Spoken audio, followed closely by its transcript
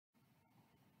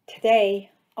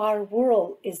Today, our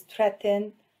world is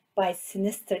threatened by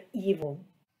sinister evil.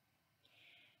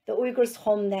 The Uyghurs'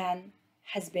 homeland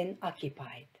has been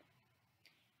occupied.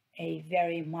 A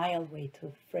very mild way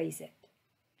to phrase it.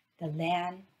 The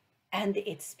land and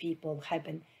its people have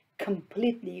been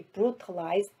completely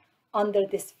brutalized under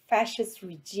this fascist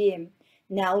regime,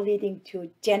 now leading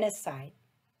to genocide.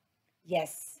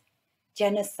 Yes,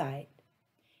 genocide.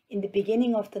 In the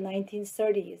beginning of the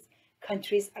 1930s,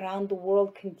 countries around the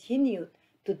world continued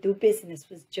to do business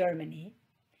with Germany,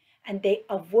 and they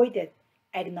avoided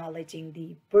acknowledging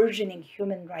the burgeoning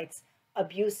human rights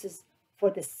abuses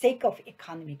for the sake of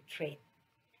economic trade,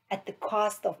 at the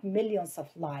cost of millions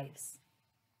of lives.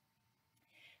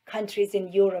 Countries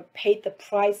in Europe paid the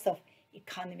price of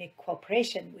economic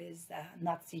cooperation with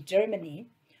Nazi Germany,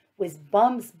 with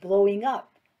bombs blowing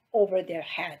up over their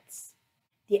heads.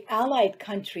 The Allied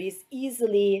countries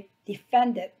easily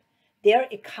defended their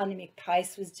economic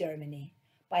ties with Germany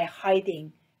by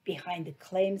hiding behind the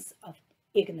claims of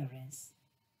ignorance.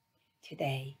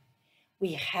 Today,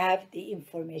 we have the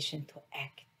information to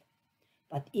act,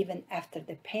 but even after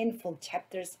the painful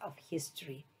chapters of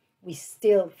history, we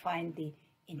still find the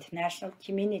international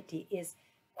community is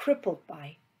crippled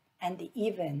by, and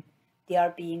even they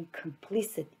are being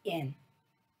complicit in,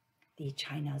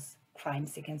 China's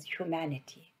crimes against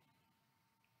humanity.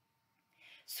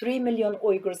 3 million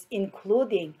Uyghurs,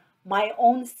 including my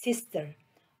own sister,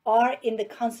 are in the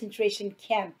concentration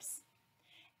camps,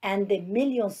 and the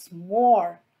millions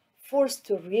more forced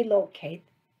to relocate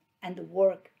and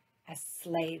work as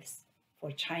slaves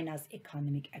for China's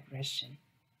economic aggression.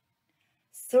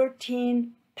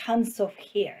 13 tons of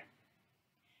hair,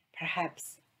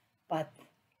 perhaps, but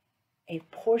a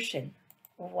portion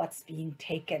of what's being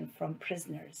taken from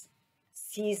prisoners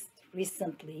seized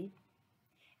recently,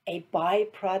 a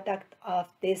byproduct of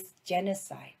this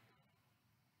genocide.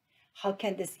 How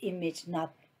can this image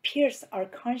not pierce our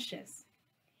conscience?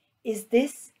 Is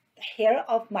this the hair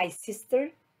of my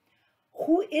sister?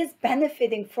 Who is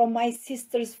benefiting from my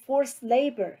sister's forced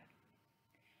labor?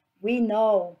 We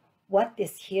know what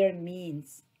this hair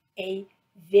means, a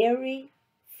very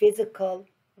physical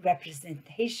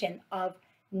representation of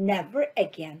never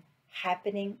again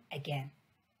happening again.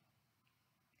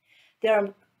 There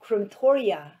are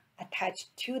crematoria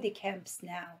attached to the camps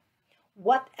now.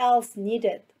 What else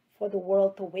needed for the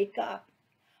world to wake up?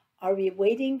 Are we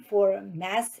waiting for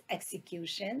mass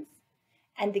executions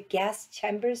and the gas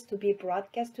chambers to be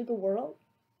broadcast to the world?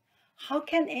 How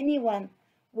can anyone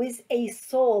with a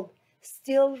soul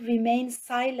still remain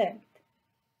silent?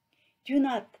 Do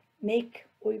not make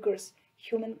Uyghurs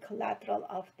human collateral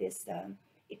of this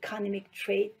economic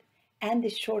trade and the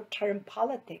short-term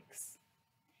politics.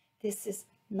 This is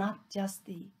not just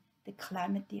the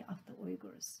calamity of the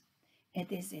Uyghurs.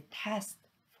 It is a test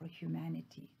for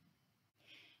humanity.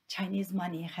 Chinese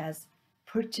money has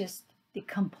purchased the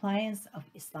compliance of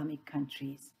Islamic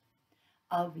countries,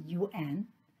 of UN,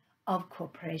 of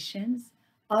corporations,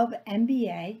 of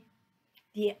NBA,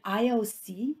 the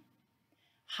IOC,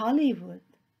 Hollywood,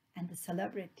 and the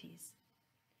celebrities.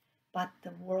 But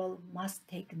the world must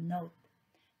take note.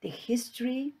 The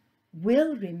history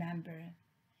will remember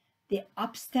the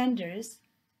upstanders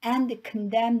and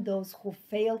condemn those who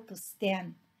fail to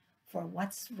stand for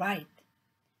what's right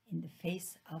in the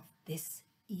face of this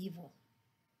evil.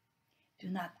 Do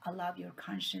not allow your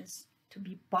conscience to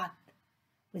be bought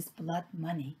with blood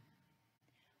money.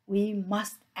 We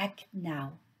must act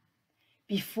now,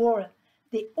 before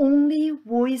the only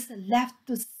voice left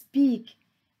to speak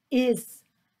is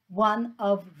one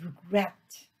of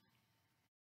regret.